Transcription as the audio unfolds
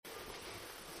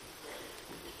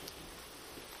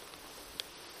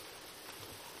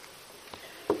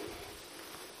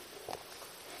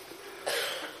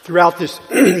Throughout this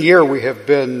year, we have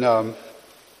been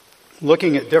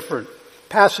looking at different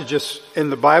passages in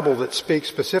the Bible that speak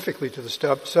specifically to the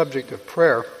subject of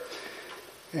prayer.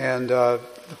 And the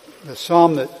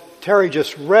psalm that Terry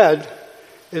just read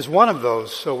is one of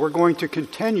those. So we're going to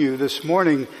continue this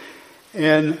morning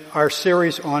in our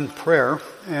series on prayer.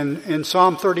 And in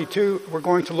Psalm 32, we're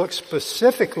going to look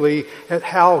specifically at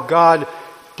how God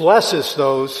blesses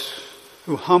those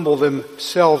who humble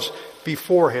themselves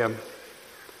before Him.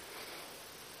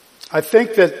 I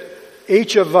think that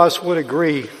each of us would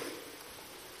agree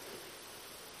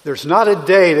there's not a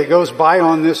day that goes by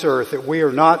on this earth that we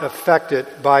are not affected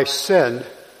by sin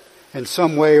in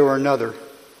some way or another.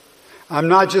 I'm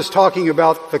not just talking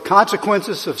about the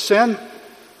consequences of sin,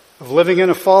 of living in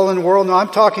a fallen world. No, I'm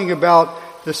talking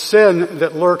about the sin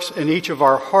that lurks in each of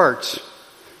our hearts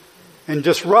and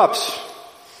disrupts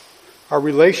our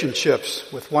relationships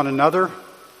with one another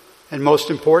and most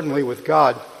importantly with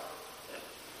God.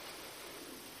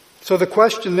 So the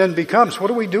question then becomes, what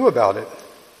do we do about it?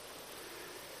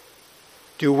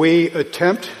 Do we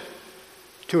attempt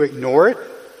to ignore it,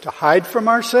 to hide from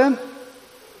our sin?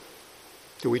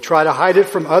 Do we try to hide it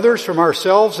from others, from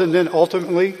ourselves, and then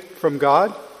ultimately from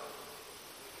God?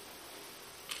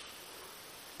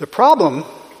 The problem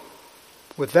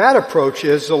with that approach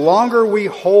is the longer we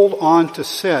hold on to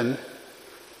sin,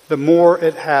 the more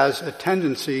it has a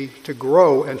tendency to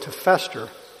grow and to fester.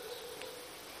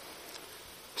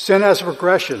 Sin has a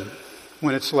progression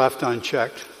when it's left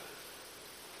unchecked,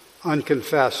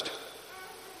 unconfessed.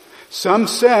 Some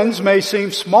sins may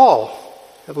seem small,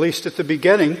 at least at the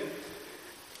beginning,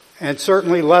 and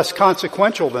certainly less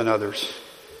consequential than others,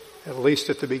 at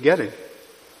least at the beginning.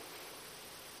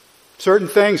 Certain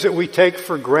things that we take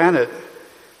for granted,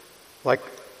 like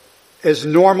as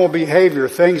normal behavior,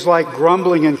 things like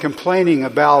grumbling and complaining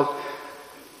about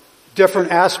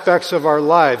different aspects of our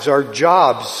lives, our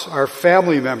jobs, our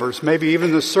family members, maybe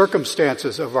even the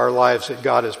circumstances of our lives that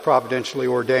God has providentially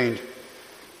ordained.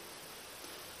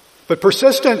 But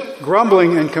persistent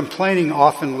grumbling and complaining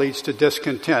often leads to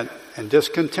discontent, and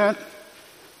discontent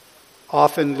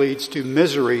often leads to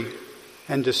misery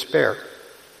and despair.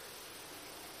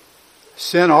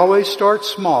 Sin always starts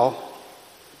small,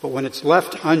 but when it's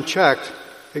left unchecked,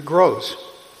 it grows.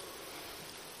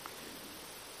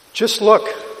 Just look,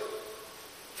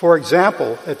 for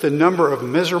example, at the number of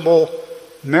miserable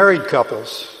married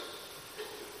couples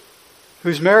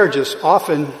whose marriages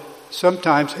often,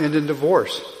 sometimes end in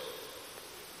divorce.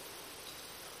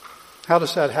 How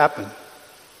does that happen?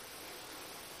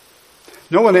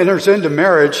 No one enters into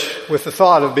marriage with the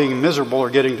thought of being miserable or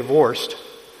getting divorced,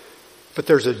 but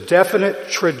there's a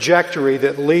definite trajectory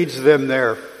that leads them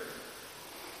there.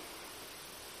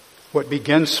 What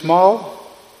begins small,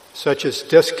 such as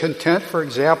discontent, for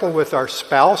example, with our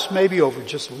spouse, maybe over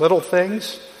just little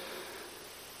things.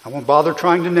 I won't bother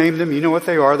trying to name them. You know what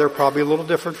they are. They're probably a little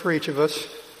different for each of us.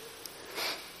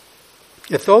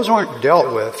 If those aren't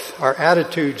dealt with, our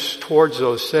attitudes towards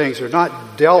those things are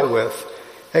not dealt with,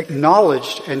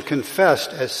 acknowledged and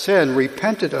confessed as sin,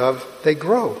 repented of, they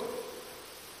grow.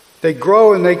 They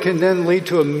grow and they can then lead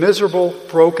to a miserable,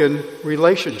 broken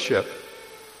relationship.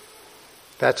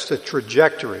 That's the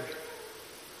trajectory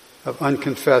of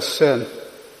unconfessed sin.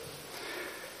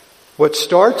 What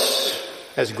starts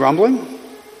as grumbling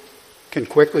can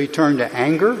quickly turn to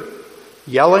anger,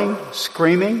 yelling,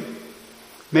 screaming,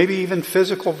 maybe even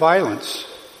physical violence.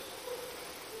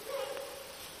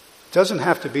 It doesn't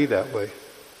have to be that way.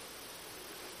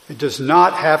 It does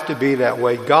not have to be that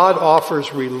way. God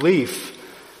offers relief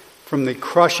from the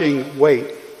crushing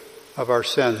weight of our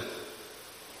sin.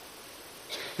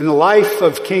 In the life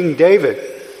of King David,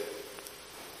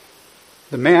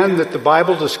 the man that the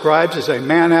Bible describes as a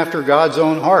man after God's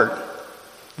own heart,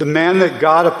 the man that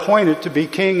God appointed to be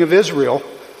king of Israel,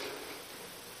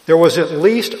 there was at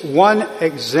least one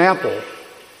example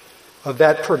of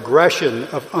that progression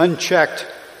of unchecked,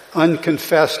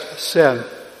 unconfessed sin.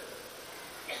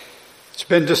 It's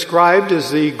been described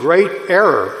as the great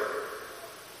error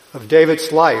of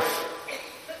David's life.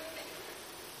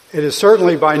 It is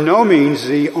certainly by no means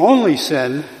the only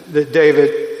sin that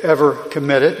David ever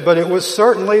committed, but it was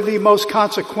certainly the most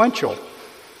consequential.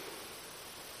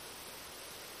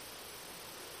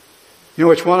 You know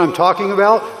which one I'm talking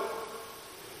about?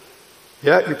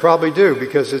 Yeah, you probably do,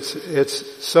 because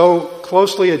it's so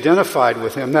closely identified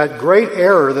with him. That great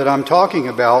error that I'm talking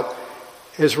about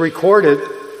is recorded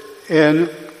in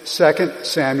 2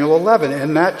 Samuel 11.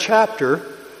 In that chapter,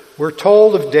 we're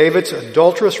told of David's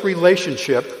adulterous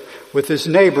relationship with his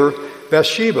neighbor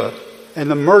Bathsheba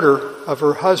and the murder of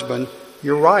her husband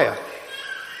Uriah.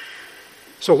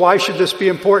 So why should this be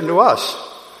important to us?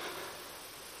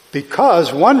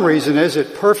 Because one reason is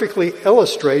it perfectly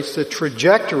illustrates the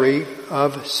trajectory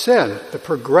of sin, the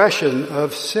progression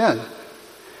of sin.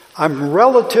 I'm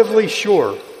relatively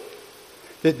sure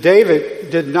that David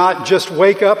did not just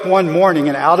wake up one morning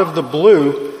and out of the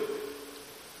blue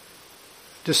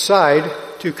decide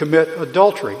to commit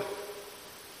adultery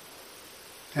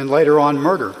and later on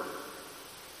murder.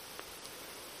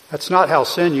 That's not how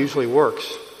sin usually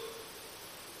works.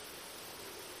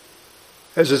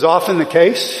 As is often the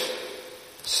case,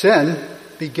 sin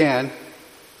began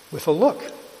with a look.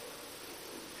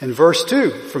 In verse 2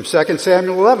 from 2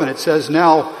 Samuel 11, it says,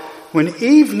 "Now when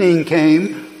evening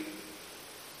came,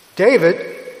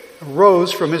 David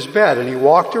arose from his bed, and he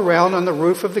walked around on the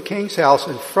roof of the king's house,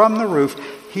 and from the roof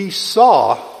he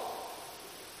saw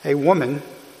a woman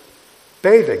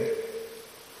bathing."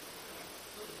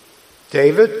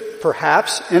 David,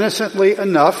 perhaps innocently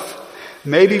enough,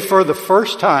 maybe for the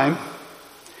first time,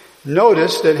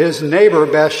 noticed that his neighbor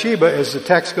Bathsheba, as the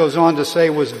text goes on to say,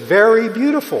 was very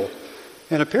beautiful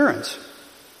in appearance.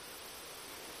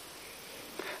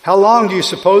 How long do you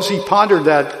suppose he pondered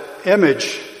that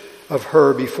image of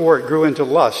her before it grew into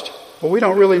lust? Well, we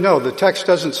don't really know. The text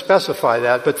doesn't specify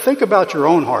that, but think about your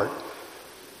own heart.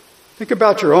 Think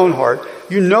about your own heart.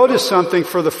 You notice something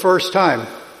for the first time.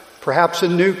 Perhaps a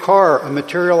new car, a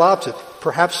material object,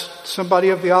 perhaps somebody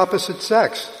of the opposite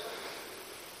sex.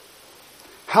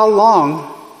 How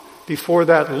long before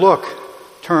that look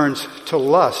turns to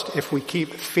lust if we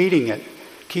keep feeding it,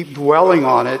 keep dwelling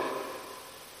on it?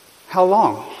 How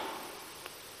long?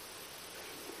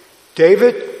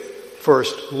 David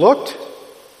first looked,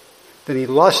 then he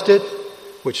lusted,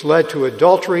 which led to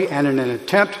adultery, and in an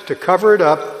attempt to cover it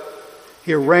up,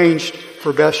 he arranged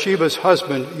for Bathsheba's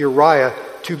husband, Uriah,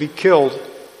 to be killed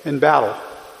in battle.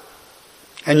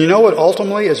 And you know what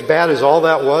ultimately, as bad as all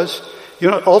that was? You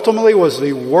know what ultimately was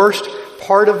the worst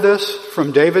part of this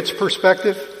from David's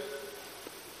perspective?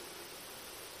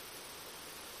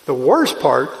 The worst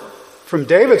part from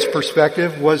David's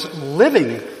perspective was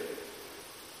living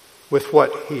with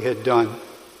what he had done.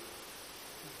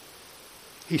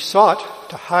 He sought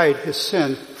to hide his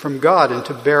sin from God and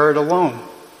to bear it alone.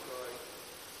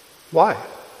 Why?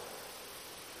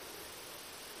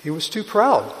 He was too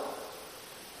proud.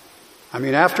 I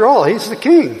mean, after all, he's the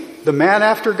king, the man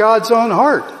after God's own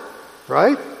heart,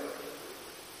 right?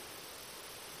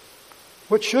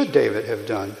 What should David have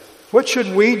done? What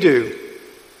should we do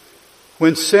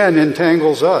when sin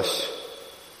entangles us?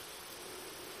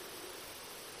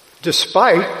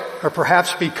 Despite, or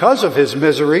perhaps because of his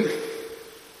misery,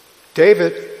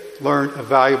 David learned a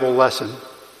valuable lesson.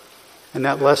 And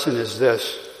that lesson is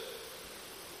this: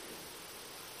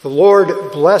 the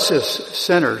Lord blesses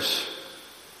sinners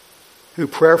who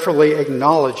prayerfully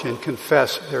acknowledge and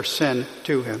confess their sin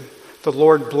to Him. The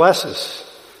Lord blesses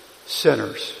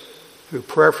sinners who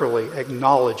prayerfully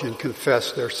acknowledge and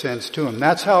confess their sins to Him.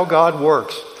 That's how God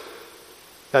works.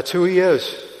 That's who He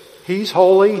is. He's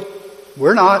holy.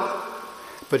 We're not.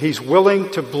 But He's willing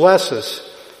to bless us,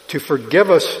 to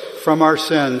forgive us from our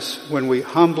sins when we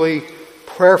humbly,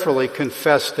 prayerfully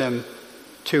confess them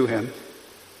to Him.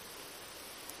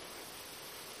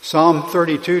 Psalm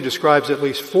 32 describes at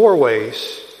least 4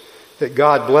 ways that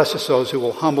God blesses those who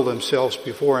will humble themselves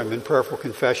before Him in prayerful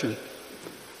confession.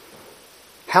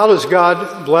 How does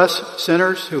God bless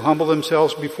sinners who humble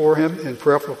themselves before Him in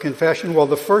prayerful confession? Well,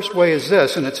 the first way is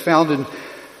this, and it's found in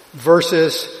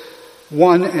verses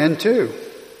 1 and 2.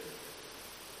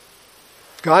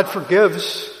 God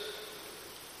forgives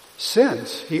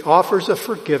sins. He offers a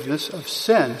forgiveness of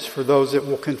sins for those that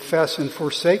will confess and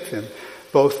forsake them,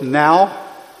 both now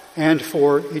and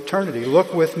for eternity.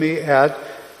 Look with me at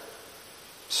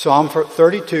Psalm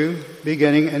 32,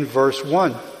 beginning in verse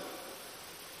 1.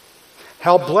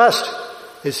 How blessed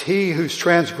is he whose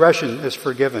transgression is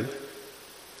forgiven,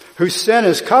 whose sin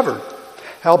is covered.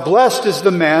 How blessed is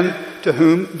the man to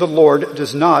whom the Lord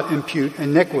does not impute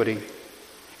iniquity,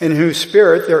 in whose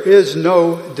spirit there is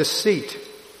no deceit.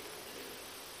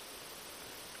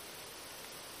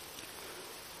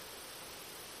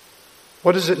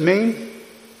 What does it mean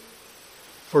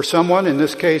for someone, in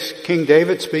this case King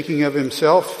David, speaking of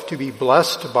himself, to be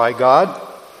blessed by God?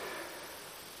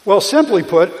 Well, simply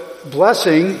put,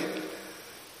 blessing,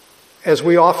 as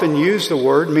we often use the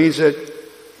word, means that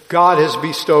God has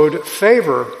bestowed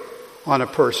favor on a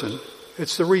person.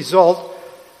 It's the result,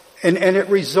 and it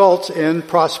results in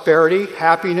prosperity,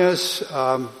 happiness.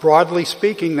 Broadly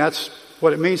speaking, that's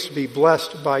what it means to be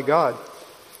blessed by God.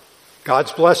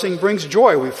 God's blessing brings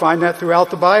joy. We find that throughout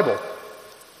the Bible.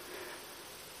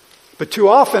 But too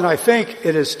often, I think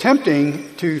it is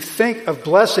tempting to think of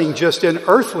blessing just in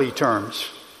earthly terms.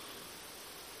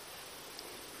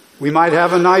 We might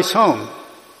have a nice home,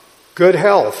 good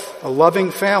health, a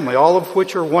loving family, all of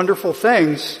which are wonderful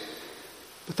things,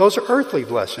 but those are earthly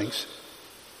blessings.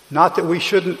 Not that we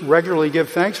shouldn't regularly give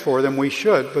thanks for them, we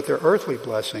should, but they're earthly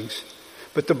blessings.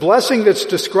 But the blessing that's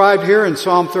described here in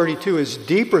Psalm 32 is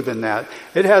deeper than that.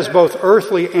 It has both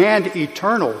earthly and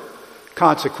eternal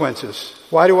consequences.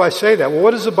 Why do I say that? Well,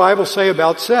 what does the Bible say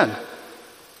about sin?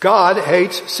 God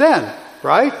hates sin,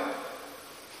 right?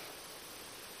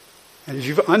 And as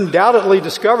you've undoubtedly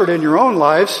discovered in your own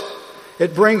lives,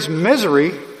 it brings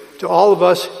misery to all of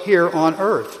us here on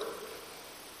earth.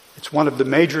 It's one of the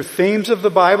major themes of the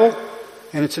Bible,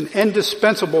 and it's an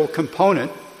indispensable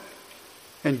component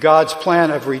in God's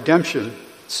plan of redemption.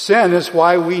 Sin is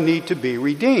why we need to be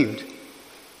redeemed.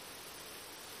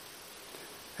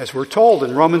 As we're told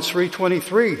in Romans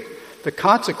 3:23, the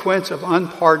consequence of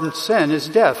unpardoned sin is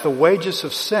death. The wages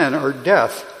of sin are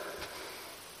death.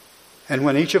 And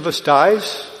when each of us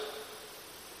dies,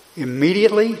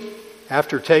 immediately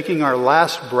after taking our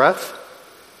last breath,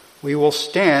 we will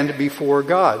stand before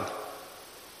God.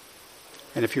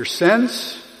 And if your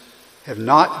sins have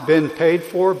not been paid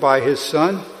for by His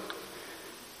Son,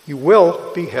 you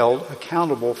will be held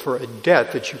accountable for a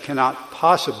debt that you cannot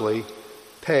possibly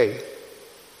pay.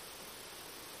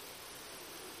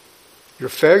 Your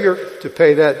failure to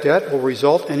pay that debt will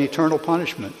result in eternal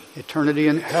punishment, eternity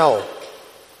in hell,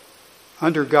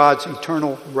 under God's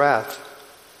eternal wrath.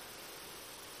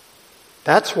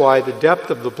 That's why the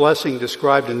depth of the blessing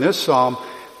described in this psalm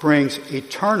brings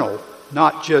eternal,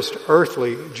 not just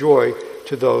earthly, joy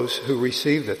to those who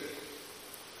receive it.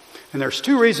 And there's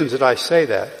two reasons that I say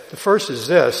that. The first is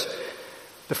this.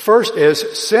 The first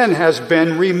is sin has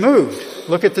been removed.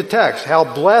 Look at the text. How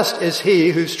blessed is he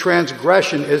whose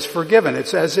transgression is forgiven.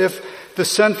 It's as if the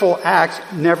sinful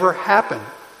act never happened.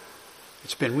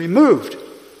 It's been removed.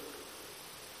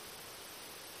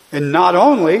 And not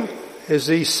only is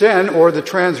the sin or the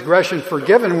transgression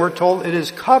forgiven, we're told it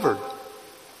is covered.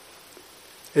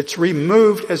 It's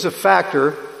removed as a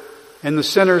factor in the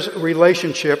sinner's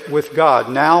relationship with God,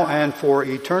 now and for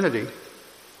eternity.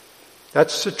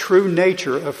 That's the true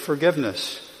nature of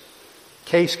forgiveness.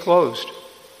 Case closed.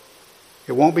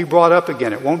 It won't be brought up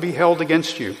again. It won't be held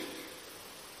against you.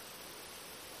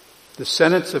 The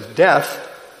sentence of death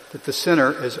that the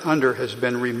sinner is under has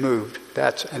been removed.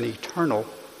 That's an eternal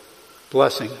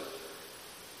blessing.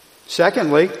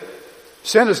 Secondly,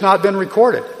 sin has not been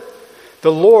recorded.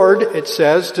 The Lord, it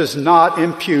says, does not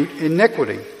impute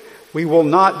iniquity. We will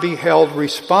not be held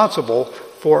responsible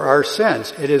for our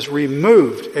sins. It is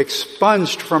removed,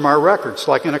 expunged from our records,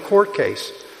 like in a court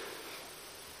case.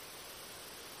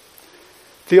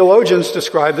 Theologians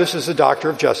describe this as the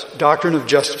doctrine of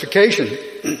justification.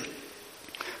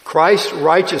 Christ's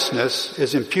righteousness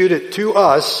is imputed to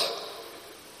us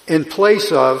in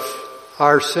place of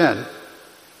our sin.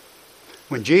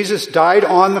 When Jesus died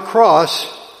on the cross,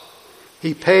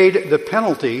 He paid the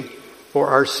penalty for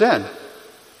our sin.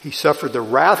 He suffered the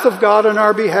wrath of God on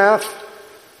our behalf.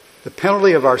 The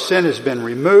penalty of our sin has been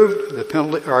removed. The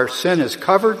penalty of our sin is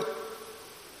covered.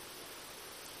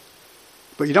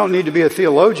 But you don't need to be a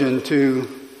theologian to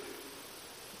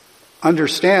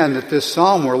understand that this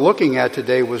psalm we're looking at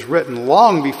today was written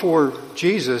long before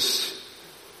Jesus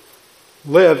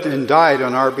lived and died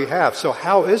on our behalf. So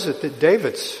how is it that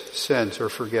David's sins are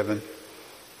forgiven?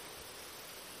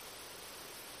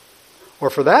 Or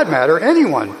for that matter,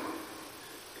 anyone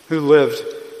who lived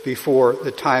before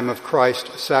the time of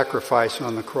Christ's sacrifice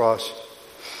on the cross.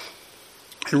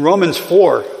 In Romans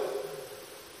 4,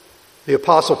 the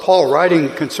Apostle Paul, writing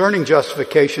concerning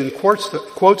justification, quotes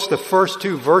the first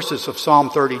two verses of Psalm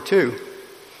 32,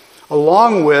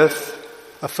 along with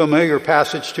a familiar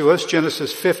passage to us,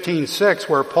 Genesis 15:6,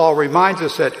 where Paul reminds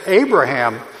us that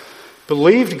Abraham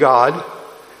believed God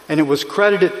and it was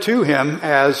credited to him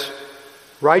as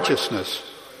righteousness.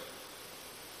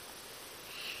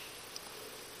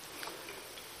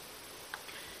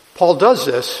 Paul does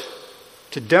this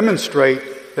to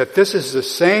demonstrate that this is the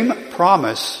same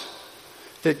promise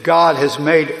that God has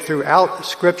made throughout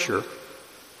Scripture,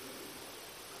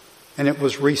 and it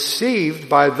was received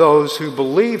by those who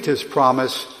believed His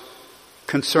promise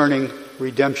concerning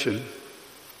redemption.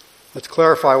 Let's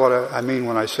clarify what I mean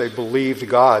when I say believed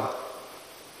God.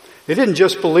 They didn't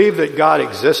just believe that God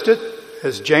existed.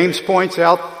 As James points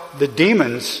out, the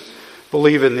demons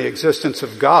believe in the existence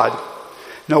of God.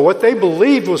 No, what they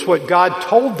believed was what God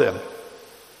told them.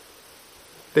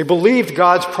 They believed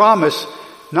God's promise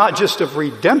not just of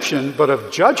redemption, but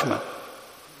of judgment.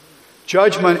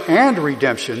 Judgment and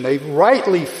redemption. They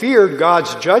rightly feared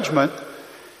God's judgment,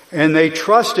 and they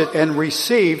trusted and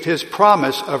received His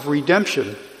promise of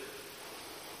redemption.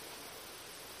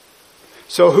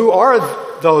 So who are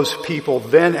those people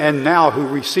then and now who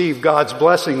receive God's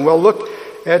blessing? Well, look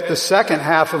at the second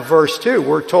half of verse 2.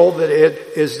 We're told that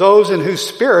it is those in whose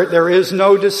spirit there is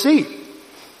no deceit.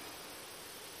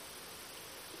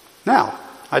 Now,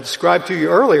 I described to you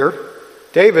earlier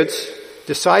David's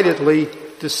decidedly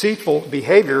deceitful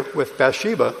behavior with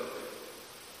Bathsheba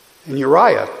and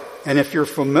Uriah. And if you're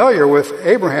familiar with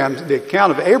the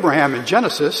account of Abraham in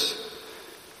Genesis,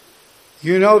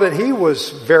 you know that he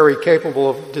was very capable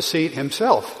of deceit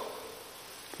himself.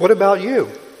 What about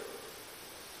you?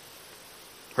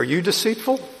 Are you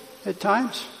deceitful at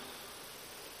times?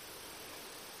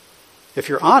 If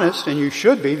you're honest, and you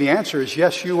should be, the answer is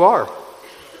yes, you are.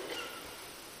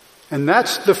 And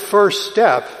that's the first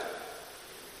step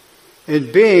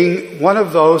in being one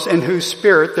of those in whose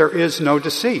spirit there is no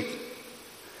deceit.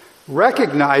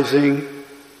 Recognizing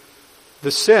the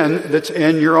sin that's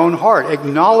in your own heart.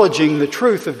 Acknowledging the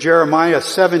truth of Jeremiah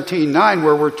 17:9,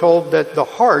 where we're told that the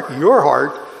heart, your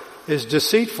heart, is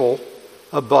deceitful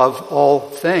above all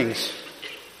things.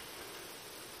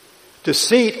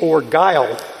 Deceit or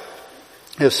guile,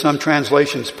 as some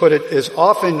translations put it, is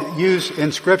often used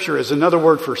in Scripture as another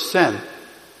word for sin.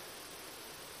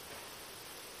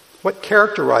 What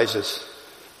characterizes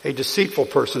a deceitful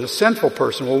person, a sinful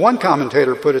person? Well, one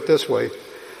commentator put it this way: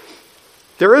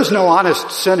 there is no honest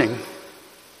sinning.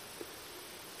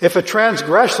 If a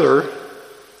transgressor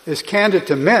is candid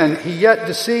to men, he yet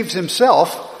deceives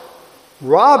himself,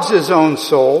 robs his own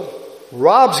soul,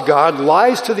 robs God,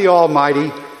 lies to the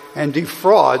Almighty, and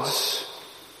defrauds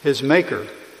his Maker.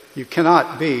 You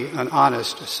cannot be an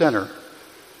honest sinner.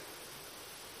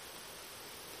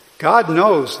 God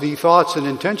knows the thoughts and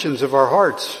intentions of our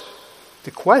hearts.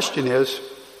 The question is,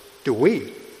 do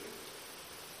we?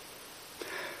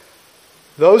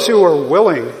 Those who are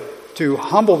willing to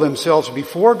humble themselves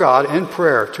before God in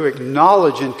prayer, to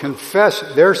acknowledge and confess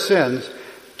their sins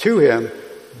to Him,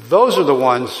 those are the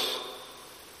ones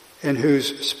in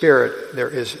whose spirit there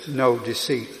is no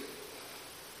deceit.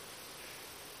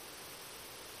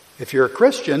 If you're a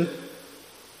Christian,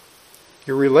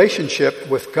 your relationship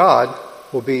with God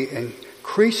will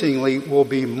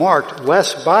be marked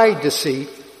less by deceit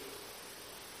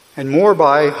and more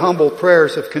by humble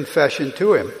prayers of confession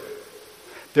to Him.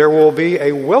 There will be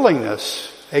a willingness,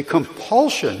 a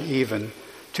compulsion even,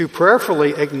 to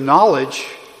prayerfully acknowledge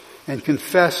and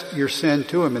confess your sin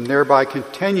to Him and thereby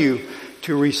continue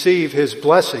to receive His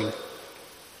blessing,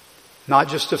 not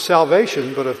just of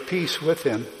salvation, but of peace with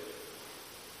Him.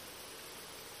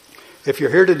 If you're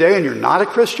here today and you're not a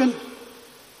Christian,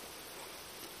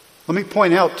 let me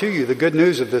point out to you the good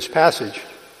news of this passage.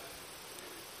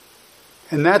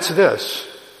 And that's this: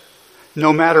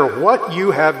 no matter what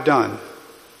you have done,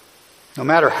 no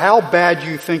matter how bad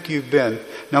you think you've been,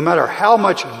 no matter how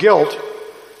much guilt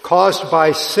caused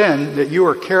by sin that you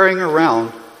are carrying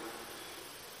around,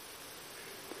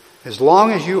 as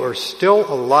long as you are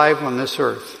still alive on this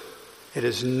earth, it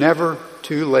is never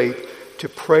too late to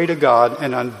pray to God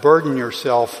and unburden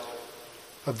yourself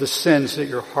of the sins that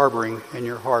you're harboring in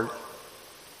your heart.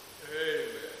 Amen.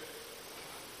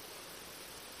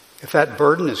 If that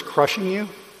burden is crushing you,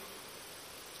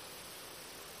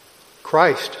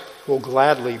 Christ will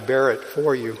gladly bear it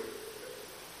for you.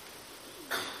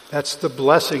 That's the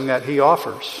blessing that He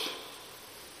offers.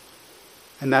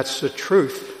 And that's the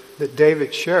truth that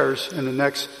David shares in the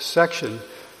next section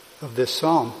of this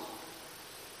psalm.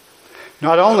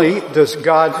 Not only does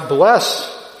God bless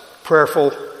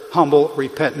prayerful, humble,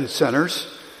 repentant sinners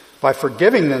by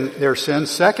forgiving them their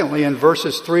sins, secondly, in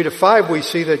verses 3 to 5, we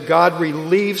see that God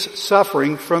relieves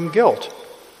suffering from guilt.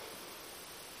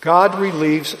 God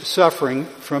relieves suffering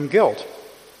from guilt.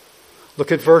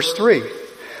 Look at verse 3.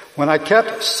 When I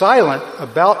kept silent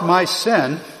about my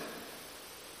sin,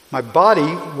 my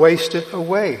body wasted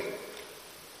away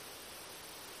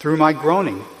through my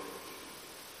groaning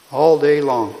all day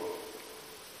long.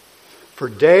 For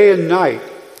day and night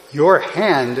your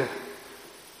hand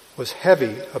was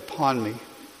heavy upon me.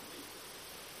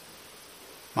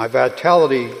 My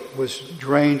vitality was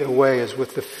drained away as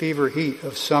with the fever heat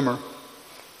of summer.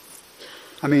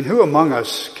 I mean, who among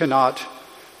us cannot,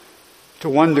 to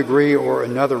one degree or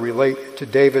another, relate to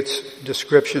David's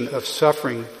description of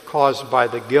suffering caused by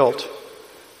the guilt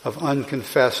of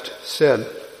unconfessed sin?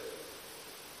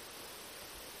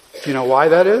 Do you know why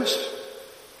that is?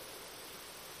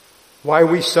 Why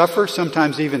we suffer,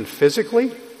 sometimes even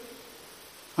physically,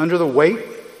 under the weight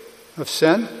of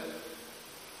sin?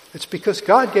 It's because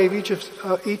God gave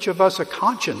each of us a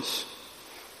conscience.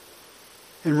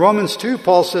 In Romans 2,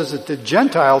 Paul says that the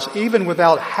Gentiles, even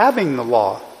without having the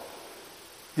law,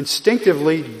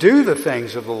 instinctively do the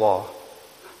things of the law.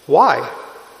 Why?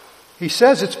 He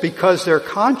says it's because their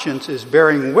conscience is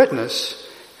bearing witness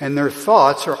and their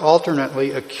thoughts are alternately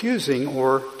accusing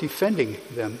or defending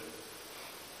them.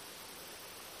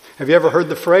 Have you ever heard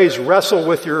the phrase, wrestle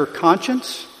with your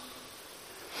conscience?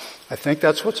 I think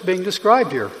that's what's being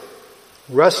described here.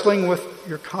 Wrestling with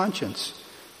your conscience.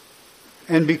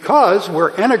 And because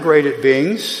we're integrated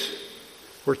beings,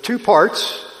 we're two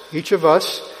parts, each of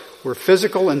us, we're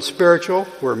physical and spiritual,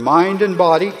 we're mind and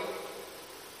body.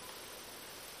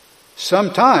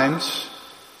 Sometimes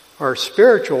our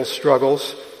spiritual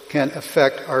struggles can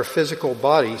affect our physical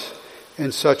bodies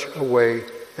in such a way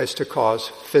as to cause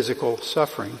physical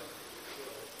suffering.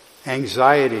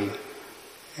 Anxiety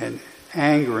and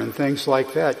anger and things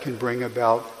like that can bring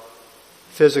about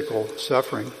physical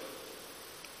suffering.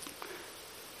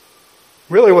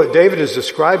 Really what David is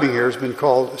describing here has been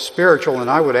called spiritual, and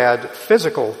I would add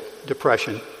physical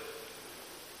depression.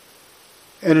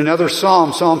 In another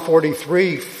psalm, Psalm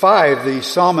 43:5, the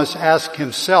psalmist asks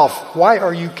himself, "Why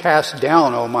are you cast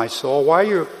down, O my soul?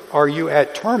 Why are you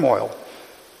at turmoil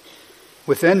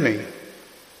within me?"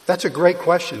 That's a great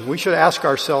question. We should ask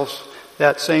ourselves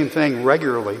that same thing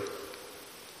regularly.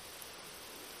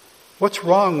 What's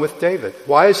wrong with David?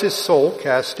 Why is his soul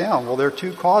cast down? Well, there are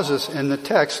two causes in the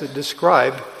text that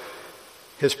describe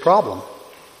his problem.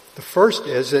 The first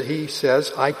is that he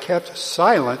says, I kept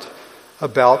silent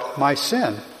about my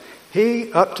sin.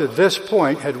 He, up to this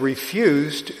point, had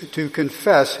refused to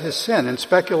confess his sin. And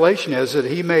speculation is that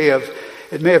it may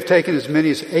have taken as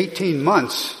many as 18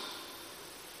 months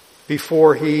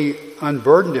before he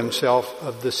unburdened himself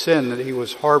of the sin that he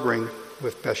was harboring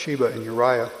with Bathsheba and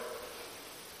Uriah.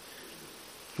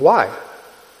 Why?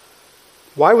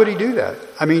 Why would he do that?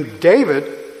 I mean, David,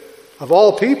 of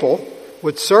all people,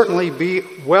 would certainly be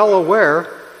well aware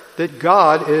that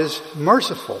God is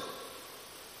merciful.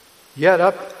 Yet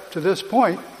up to this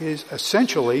point, he is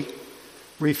essentially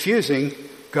refusing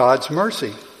God's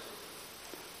mercy.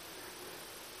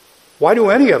 Why do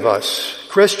any of us,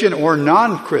 Christian or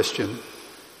non-Christian,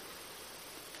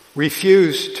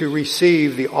 refuse to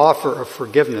receive the offer of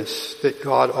forgiveness that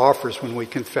God offers when we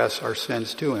confess our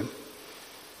sins to Him?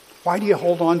 Why do you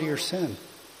hold on to your sin?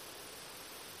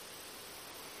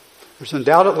 There's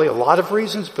undoubtedly a lot of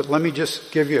reasons, but let me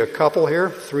just give you a couple here,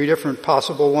 3 different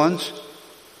possible ones.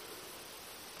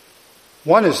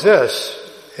 One is this: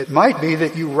 it might be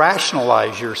that you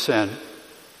rationalize your sin.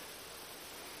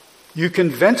 You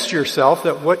convinced yourself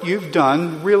that what you've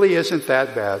done really isn't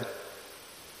that bad.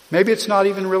 Maybe it's not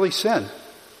even really sin.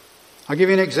 I'll give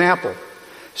you an example.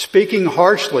 Speaking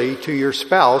harshly to your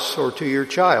spouse or to your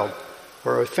child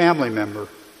or a family member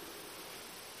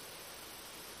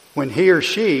when he or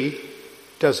she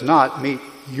does not meet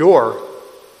your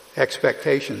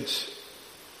expectations.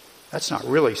 That's not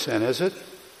really sin, is it?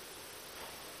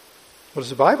 What does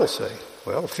the Bible say?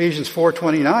 Well, Ephesians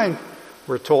 4:29,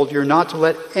 we're told you're not to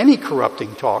let any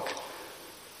corrupting talk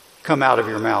come out of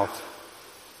your mouth.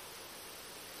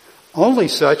 Only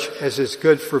such as is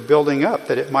good for building up,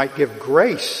 that it might give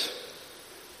grace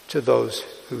to those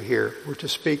who hear. We're to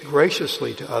speak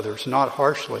graciously to others, not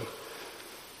harshly.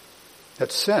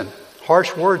 That's sin.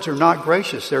 Harsh words are not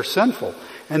gracious. They're sinful.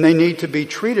 And they need to be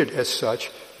treated as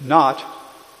such, not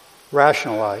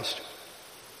rationalized.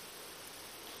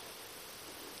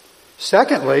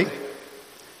 Secondly,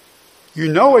 you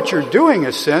know what you're doing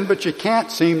is sin, but you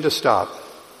can't seem to stop.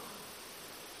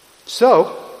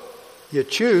 So, you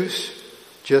choose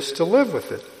just to live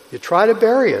with it. You try to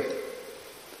bury it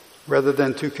rather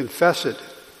than to confess it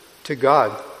to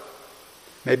God.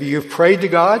 Maybe you've prayed to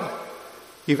God.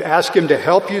 You've asked Him to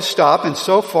help you stop, and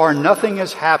so far nothing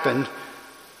has happened.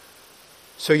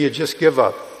 So you just give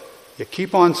up. You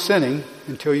keep on sinning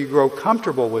until you grow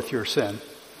comfortable with your sin.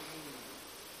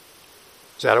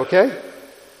 Is that okay?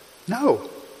 No,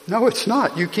 it's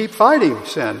not. You keep fighting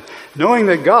sin, knowing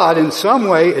that God in some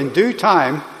way, in due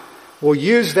time, will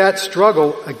use that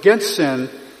struggle against sin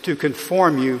to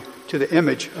conform you to the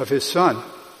image of His Son.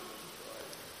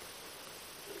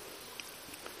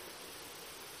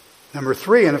 Number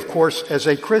 3, and of course, as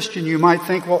a Christian, you might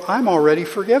think, well, I'm already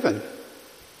forgiven.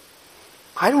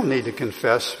 I don't need to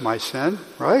confess my sin,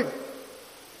 right?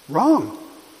 Wrong.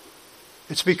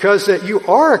 It's because that you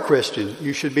are a Christian.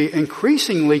 You should be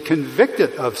increasingly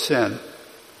convicted of sin.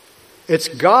 It's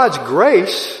God's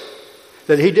grace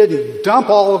that He didn't dump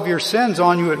all of your sins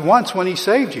on you at once when He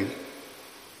saved you.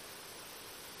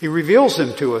 He reveals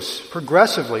them to us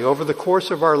progressively over the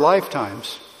course of our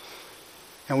lifetimes.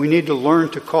 And we need to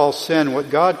learn to call sin what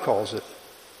God calls it.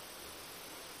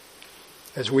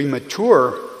 As we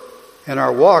mature in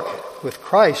our walk with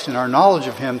Christ and our knowledge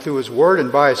of Him through His Word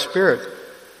and by His Spirit,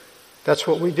 That's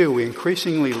what we do. We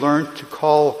increasingly learn to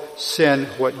call sin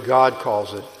what God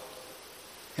calls it,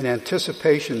 in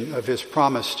anticipation of His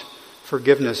promised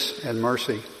forgiveness and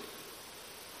mercy.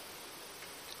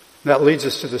 That leads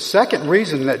us to the second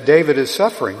reason that David is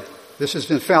suffering. This has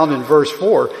been found in verse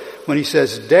 4 when he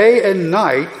says, "Day and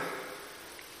night,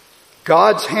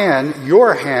 God's hand,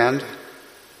 your hand,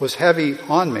 was heavy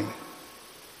on me."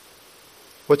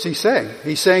 What's he saying?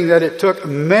 He's saying that it took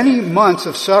many months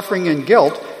of suffering and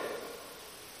guilt,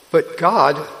 but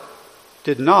God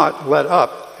did not let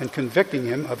up in convicting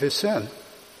him of his sin.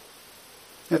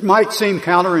 It might seem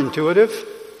counterintuitive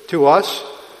to us,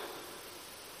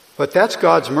 but that's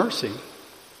God's mercy,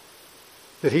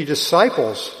 that He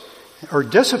disciples or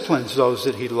disciplines those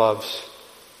that He loves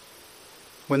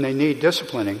when they need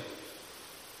disciplining.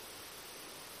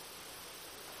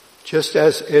 Just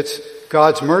as it's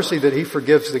God's mercy that He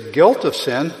forgives the guilt of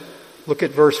sin, look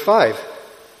at verse 5.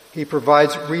 He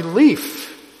provides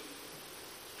relief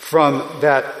from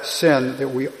that sin,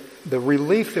 the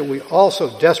relief that we also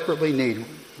desperately need.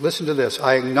 Listen to this.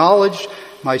 "I acknowledged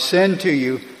my sin to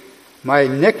you. My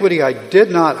iniquity I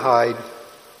did not hide.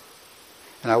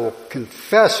 And I will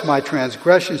confess my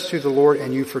transgressions to the Lord,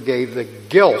 and you forgave the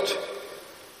guilt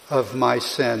of my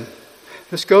sin."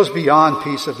 This goes beyond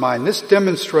peace of mind. This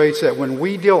demonstrates that when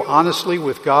we deal honestly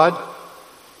with God,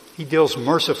 He deals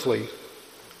mercifully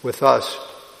with us.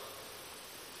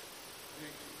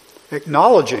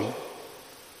 Acknowledging,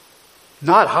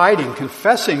 not hiding,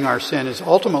 confessing our sin is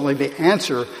ultimately the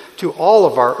answer to all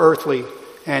of our earthly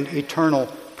and eternal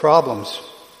problems.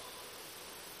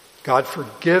 God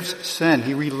forgives sin.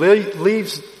 He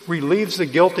relieves the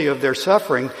guilty of their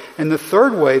suffering. And the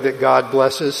third way that God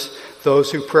blesses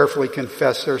those who prayerfully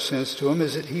confess their sins to Him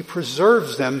is that He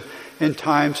preserves them in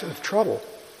times of trouble.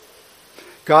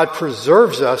 God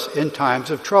preserves us in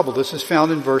times of trouble. This is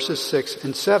found in verses 6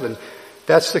 and 7.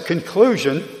 That's the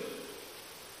conclusion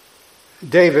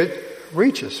David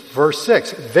reaches. Verse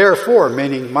 6, "Therefore,"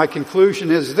 meaning my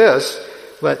conclusion is this,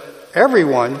 "let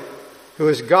everyone who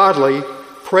is godly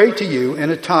pray to you in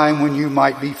a time when you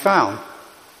might be found."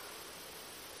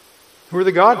 Who are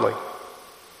the godly?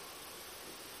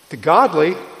 The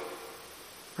godly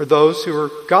are those who are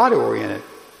God-oriented,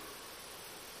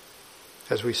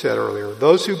 as we said earlier.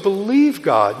 Those who believe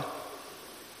God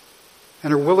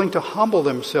and are willing to humble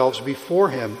themselves before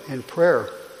Him in prayer.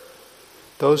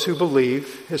 Those who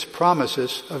believe His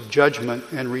promises of judgment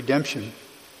and redemption.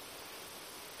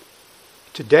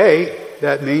 Today,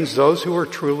 that means those who are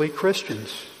truly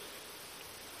Christians.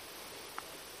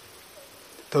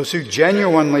 Those who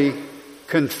genuinely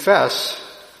confess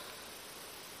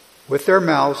with their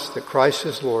mouths that Christ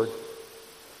is Lord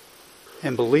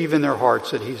and believe in their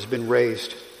hearts that He's been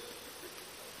raised.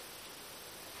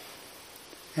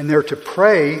 And they're to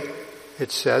pray,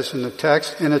 it says in the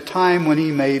text, in a time when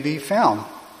He may be found.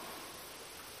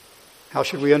 How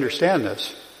should we understand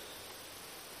this?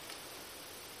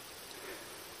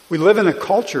 We live in a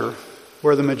culture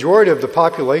where the majority of the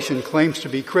population claims to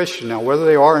be Christian. Now, whether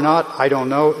they are or not, I don't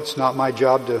know. It's not my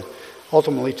job to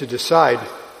ultimately to decide.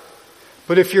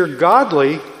 But if you're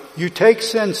godly, you take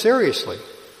sin seriously.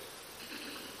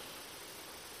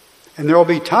 And there will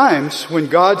be times when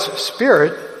God's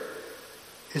Spirit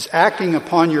is acting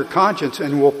upon your conscience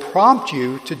and will prompt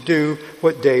you to do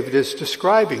what David is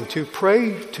describing, to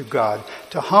pray to God,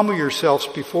 to humble yourselves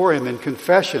before Him in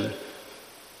confession.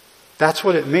 That's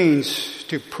what it means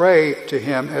to pray to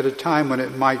Him at a time when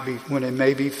it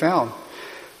may be found.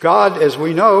 God, as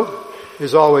we know,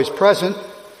 is always present.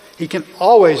 He can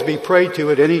always be prayed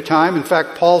to at any time. In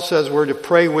fact, Paul says we're to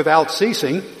pray without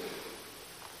ceasing.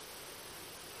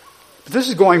 But this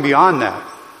is going beyond that.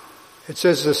 It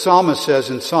says, the psalmist says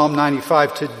in Psalm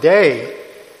 95, "Today,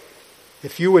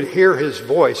 if you would hear His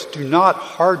voice, do not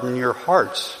harden your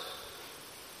hearts."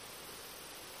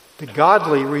 The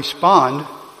godly respond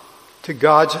to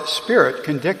God's Spirit,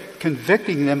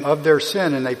 convicting them of their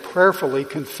sin, and they prayerfully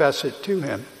confess it to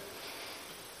Him.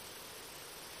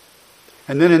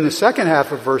 And then in the second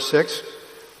half of verse 6,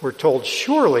 we're told,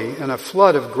 "Surely in a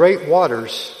flood of great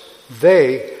waters,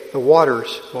 the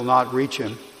waters, will not reach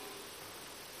him."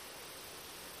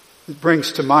 It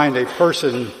brings to mind a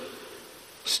person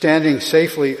standing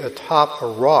safely atop a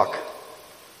rock,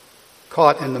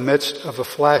 caught in the midst of a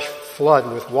flash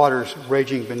flood with waters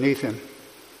raging beneath him.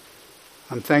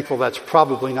 I'm thankful that's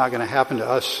probably not going to happen to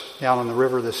us down on the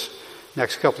river this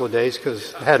next couple of days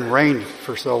because it hadn't rained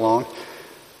for so long.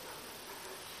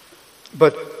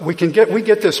 But we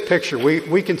get this picture.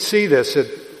 We can see this. That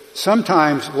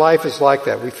sometimes life is like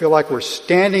that. We feel like we're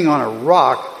standing on a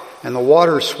rock and the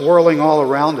water is swirling all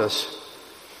around us.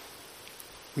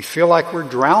 We feel like we're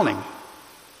drowning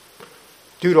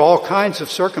due to all kinds of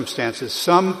circumstances,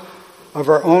 some of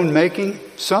our own making,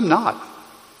 some not.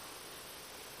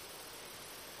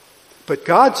 But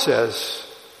God says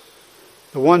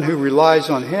the one who relies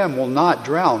on Him will not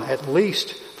drown, at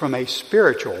least from a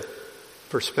spiritual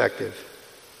perspective.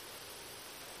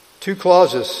 2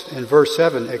 clauses in verse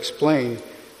 7 explain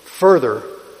further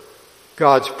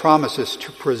God's promises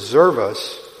to preserve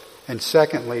us, and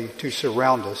secondly, to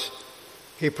surround us.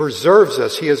 He preserves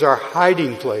us. He is our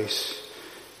hiding place.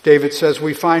 David says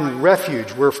we find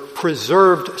refuge. We're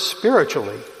preserved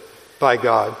spiritually by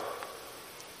God,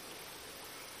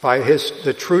 by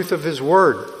the truth of His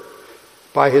Word,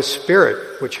 by His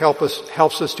Spirit, which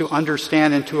helps us to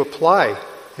understand and to apply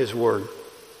His Word.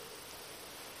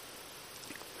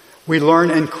 We learn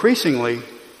increasingly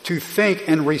to think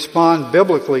and respond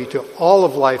biblically to all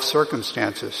of life's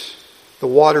circumstances, the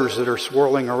waters that are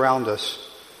swirling around us,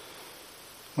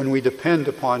 when we depend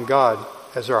upon God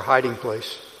as our hiding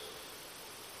place.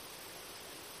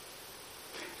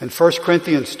 In 1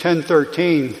 Corinthians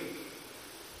 10:13,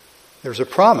 there's a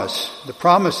promise. The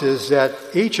promise is that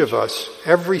each of us,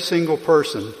 every single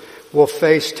person, will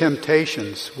face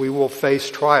temptations. We will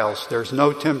face trials. There's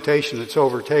no temptation that's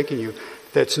overtaken you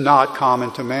that's not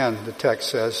common to man, the text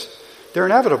says. They're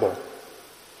inevitable.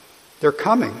 They're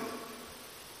coming.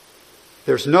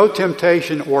 There's no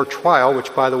temptation or trial,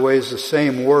 which by the way is the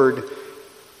same word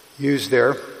used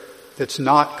there, that's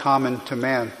not common to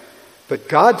man. But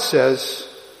God says,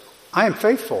 I am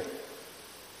faithful.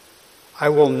 I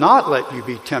will not let you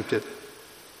be tempted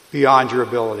beyond your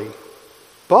ability.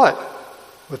 But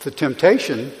with the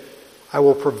temptation, I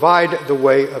will provide the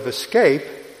way of escape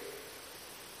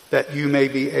that you may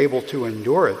be able to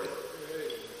endure it.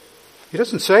 He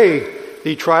doesn't say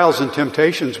the trials and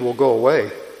temptations will go away.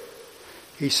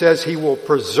 He says He will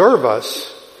preserve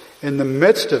us in the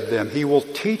midst of them. He will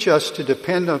teach us to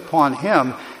depend upon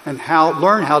Him and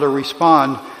learn how to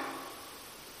respond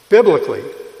biblically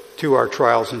to our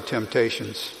trials and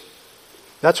temptations.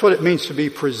 That's what it means to be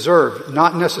preserved,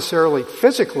 not necessarily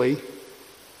physically,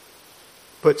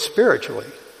 but spiritually.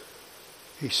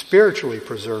 He spiritually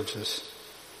preserves us.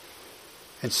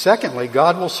 And secondly,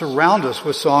 God will surround us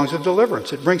with songs of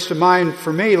deliverance. It brings to mind,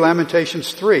 for me,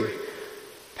 Lamentations 3,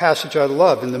 passage I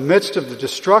love. In the midst of the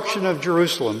destruction of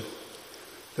Jerusalem,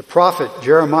 the prophet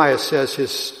Jeremiah says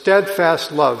His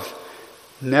steadfast love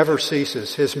never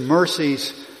ceases. His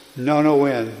mercies know no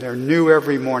end. They're new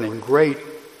every morning. Great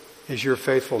is your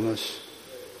faithfulness.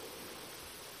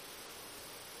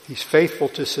 He's faithful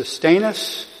to sustain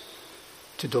us,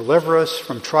 to deliver us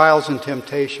from trials and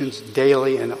temptations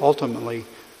daily and ultimately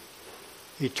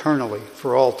eternally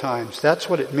for all times. That's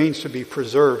what it means to be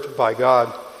preserved by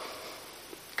God.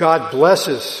 God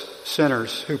blesses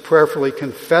sinners who prayerfully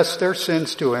confess their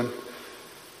sins to Him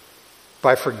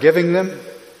by forgiving them,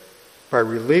 by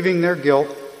relieving their guilt,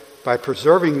 by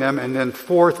preserving them, and then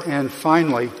fourth and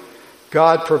finally,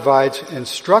 God provides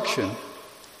instruction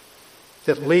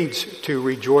that leads to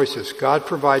rejoices. God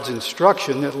provides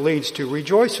instruction that leads to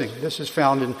rejoicing. This is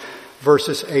found in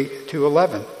verses 8 to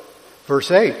 11. Verse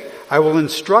 8, I will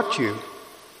instruct you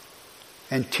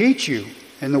and teach you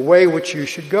in the way which you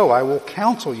should go. I will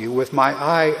counsel you with my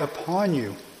eye upon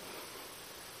you.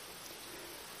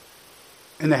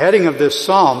 In the heading of this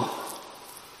psalm,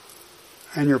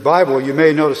 in your Bible, you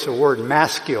may notice the word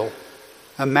maskil,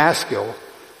 a maskil.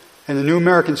 In the New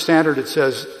American Standard, it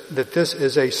says that this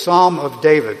is a Psalm of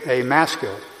David, a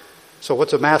maskil. So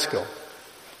what's a maskil?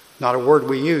 Not a word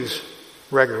we use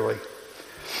regularly.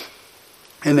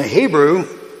 In the Hebrew,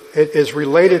 it is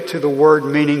related to the word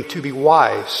meaning to be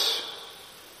wise.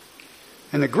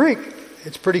 In the Greek,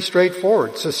 it's pretty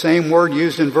straightforward. It's the same word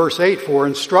used in verse 8 for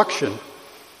instruction.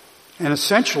 And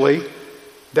essentially,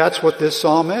 that's what this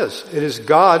psalm is. It is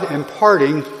God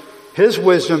imparting His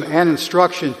wisdom and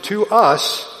instruction to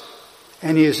us,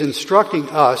 and He is instructing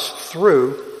us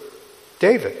through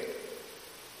David.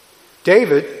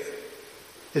 David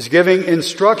is giving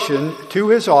instruction to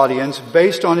his audience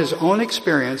based on his own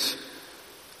experience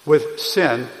with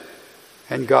sin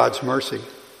and God's mercy.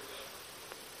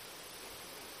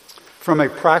 From a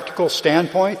practical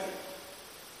standpoint,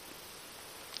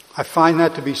 I find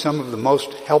that to be some of the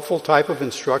most helpful type of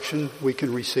instruction we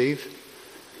can receive.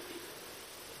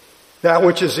 That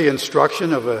which is the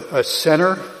instruction of a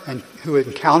sinner and who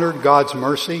encountered God's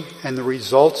mercy and the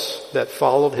results that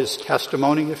followed his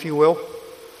testimony, if you will.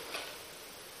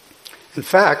 In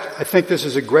fact, I think this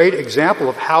is a great example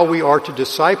of how we are to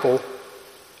disciple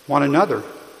one another.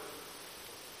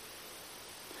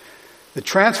 The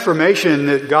transformation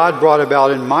that God brought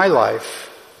about in my life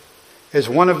is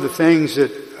one of the things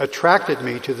that attracted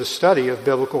me to the study of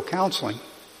biblical counseling.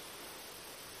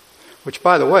 Which,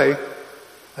 by the way,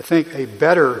 I think a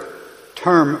better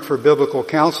term for biblical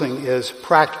counseling is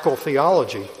practical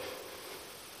theology.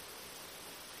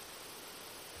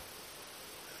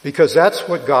 Because that's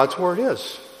what God's Word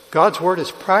is. God's Word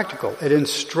is practical. It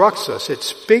instructs us. It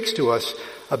speaks to us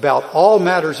about all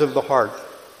matters of the heart.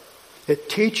 It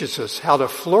teaches us how to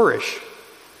flourish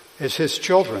as His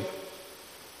children.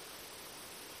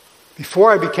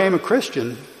 Before I became a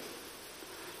Christian,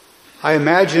 I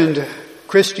imagined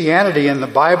Christianity and the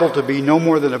Bible to be no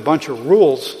more than a bunch of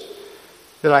rules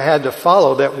that I had to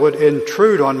follow that would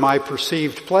intrude on my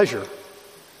perceived pleasure.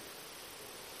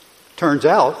 Turns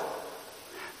out,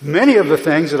 many of the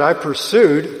things that I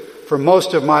pursued for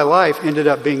most of my life ended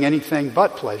up being anything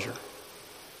but pleasure.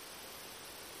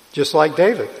 Just like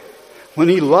David. When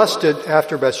he lusted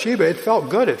after Bathsheba, it felt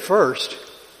good at first.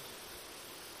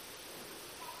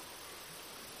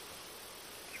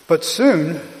 But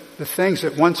soon, the things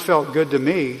that once felt good to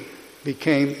me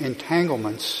became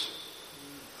entanglements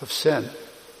of sin.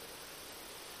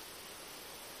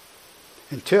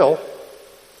 Until,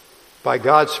 by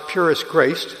God's purest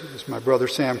grace, as my brother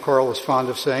Sam Carl is fond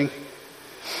of saying,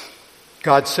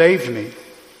 God saved me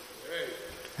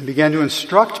and began to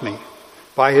instruct me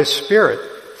by His Spirit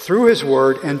through His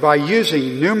Word and by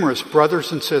using numerous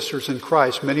brothers and sisters in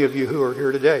Christ, many of you who are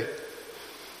here today.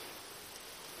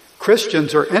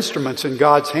 Christians are instruments in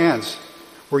God's hands.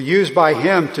 We're used by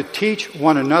Him to teach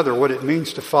one another what it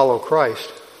means to follow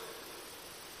Christ.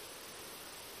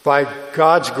 By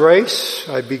God's grace,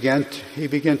 He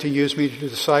began to use me to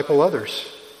disciple others.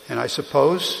 And I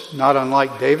suppose, not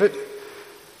unlike David,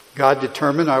 God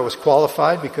determined I was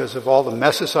qualified because of all the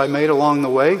messes I made along the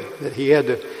way that He had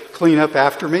to clean up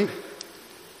after me.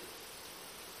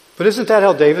 But isn't that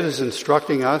how David is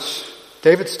instructing us?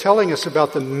 David's telling us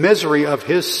about the misery of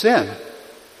his sin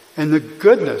and the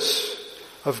goodness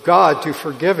of God to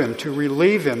forgive him, to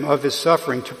relieve him of his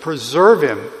suffering, to preserve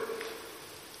him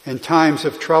in times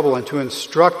of trouble, and to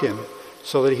instruct him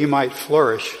so that he might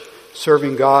flourish,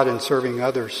 serving God and serving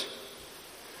others.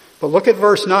 But look at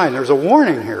verse 9. There's a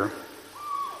warning here.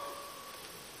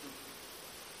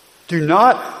 Do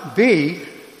not be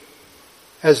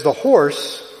as the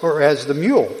horse or as the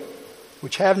mule,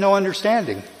 which have no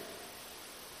understanding,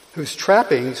 whose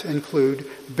trappings include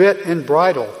bit and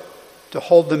bridle to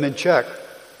hold them in check.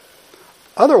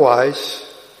 Otherwise,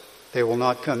 they will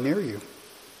not come near you.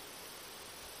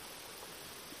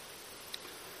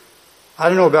 I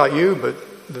don't know about you, but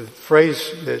the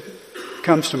phrase that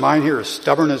comes to mind here is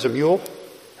stubborn as a mule.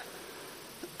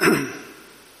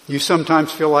 You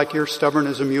sometimes feel like you're stubborn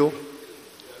as a mule?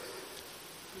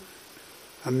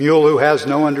 A mule who has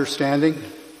no understanding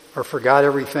or forgot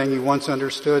everything he once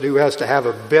understood, who has to have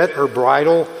a bit or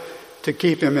bridle to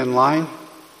keep him in line.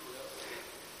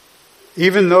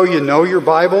 Even though you know your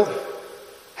Bible,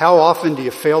 how often do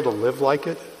you fail to live like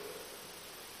it?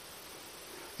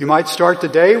 You might start the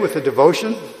day with a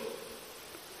devotion,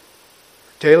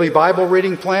 daily Bible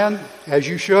reading plan, as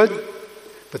you should,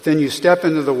 but then you step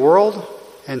into the world,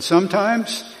 and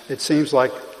sometimes it seems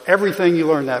like everything you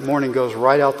learned that morning goes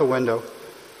right out the window.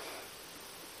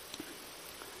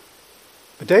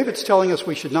 But David's telling us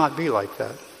we should not be like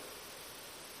that.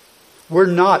 We're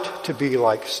not to be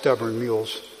like stubborn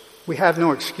mules. We have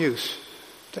no excuse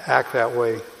to act that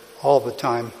way all the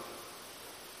time.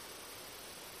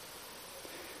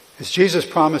 As Jesus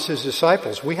promised His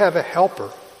disciples, we have a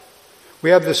helper. We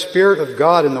have the Spirit of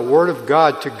God and the Word of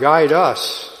God to guide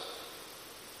us.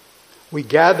 We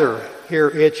gather here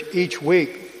each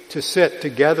week to sit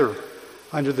together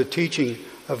under the teaching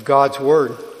of God's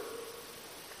Word.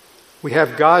 We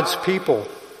have God's people,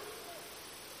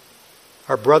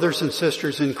 our brothers and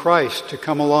sisters in Christ, to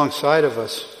come alongside of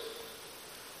us.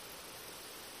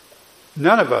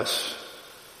 None of us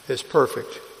is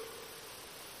perfect.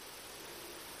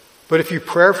 But if you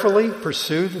prayerfully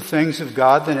pursue the things of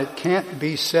God, then it can't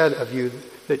be said of you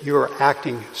that you are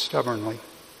acting stubbornly.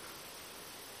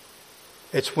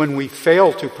 It's when we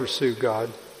fail to pursue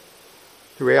God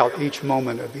throughout each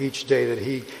moment of each day that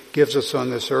He gives us on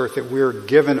this earth that we're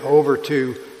given over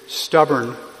to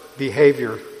stubborn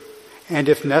behavior. And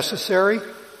if necessary,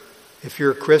 if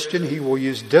you're a Christian, He will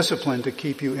use discipline to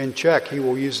keep you in check. He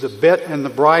will use the bit and the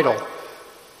bridle,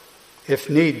 if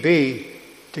need be,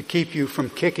 to keep you from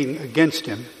kicking against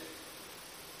Him.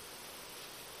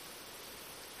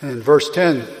 And in verse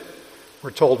 10,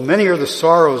 we're told, many are the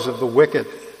sorrows of the wicked,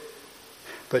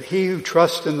 but he who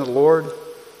trusts in the Lord,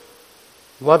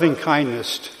 loving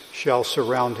kindness shall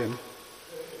surround him.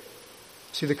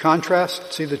 See the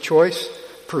contrast? See the choice?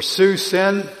 Pursue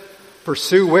sin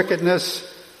pursue wickedness,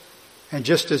 and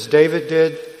just as David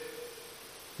did,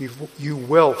 you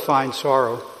will find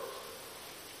sorrow.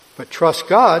 But trust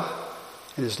God,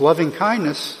 and His loving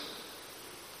kindness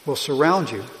will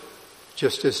surround you,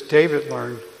 just as David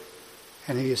learned,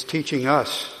 and he is teaching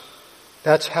us.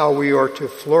 That's how we are to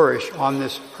flourish on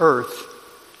this earth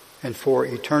and for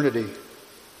eternity.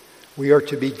 We are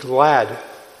to be glad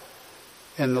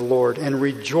in the Lord and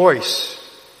rejoice,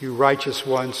 you righteous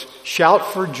ones.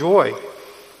 Shout for joy,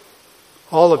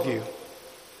 all of you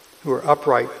who are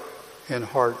upright in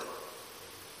heart.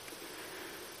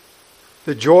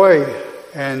 The joy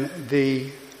and the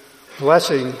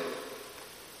blessing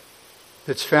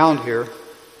that's found here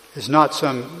is not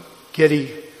some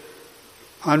giddy,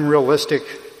 unrealistic,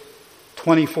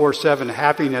 24/7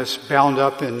 happiness bound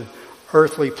up in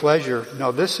earthly pleasure.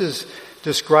 No, this is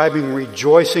describing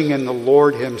rejoicing in the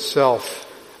Lord Himself,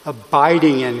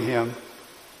 abiding in Him,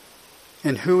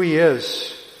 and who He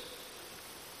is,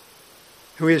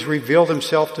 who He has revealed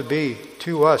Himself to be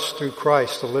to us through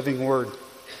Christ, the living Word.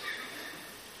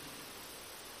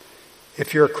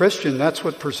 If you're a Christian, that's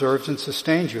what preserves and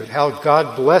sustains you. How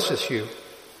God blesses you.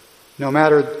 No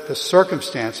matter the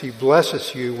circumstance, He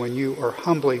blesses you when you are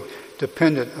humbly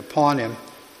dependent upon Him.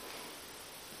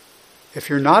 If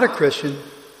you're not a Christian,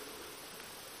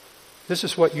 this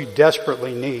is what you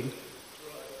desperately need.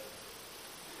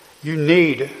 You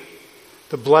need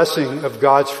the blessing of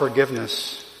God's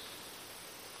forgiveness,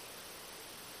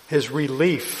 His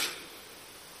relief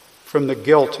from the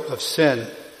guilt of sin,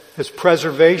 His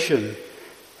preservation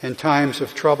in times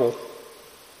of trouble,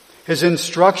 His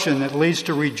instruction that leads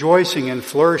to rejoicing and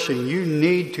flourishing. You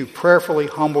need to prayerfully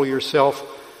humble yourself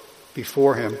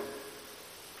before Him.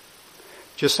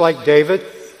 Just like David,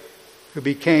 who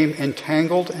became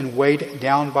entangled and weighed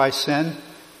down by sin,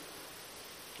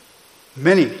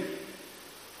 many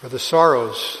are the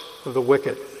sorrows of the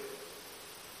wicked.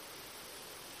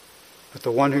 But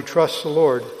the one who trusts the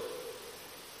Lord,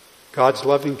 God's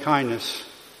loving kindness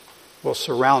will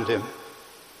surround him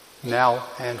now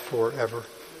and forever.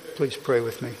 Please pray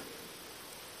with me.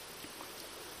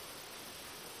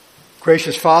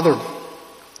 Gracious Father,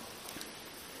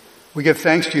 we give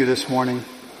thanks to You this morning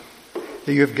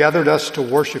that You have gathered us to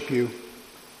worship You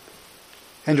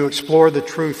and to explore the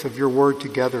truth of Your word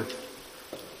together.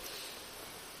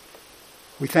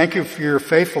 We thank You for Your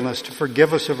faithfulness to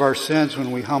forgive us of our sins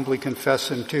when we humbly confess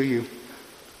them to You.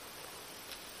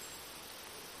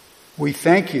 We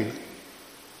thank You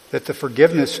that the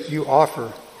forgiveness You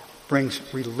offer brings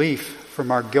relief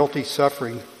from our guilty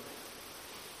suffering,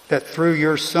 that through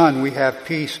Your Son we have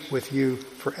peace with You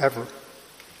forever.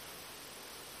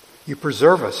 You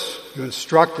preserve us, You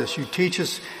instruct us, You teach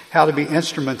us how to be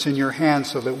instruments in Your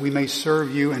hands so that we may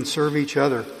serve You and serve each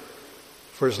other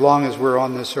for as long as we're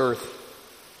on this earth.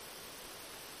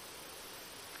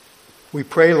 We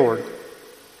pray, Lord,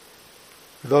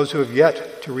 for those who have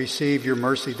yet to receive Your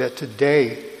mercy, that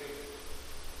today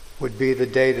would be the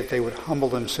day that they would humble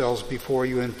themselves before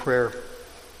You in prayer,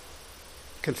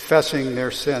 confessing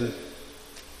their sin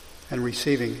and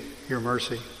receiving Your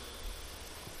mercy,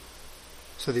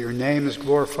 so that Your name is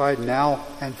glorified now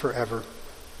and forever.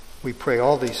 We pray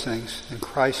all these things in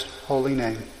Christ's holy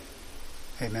name.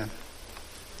 Amen.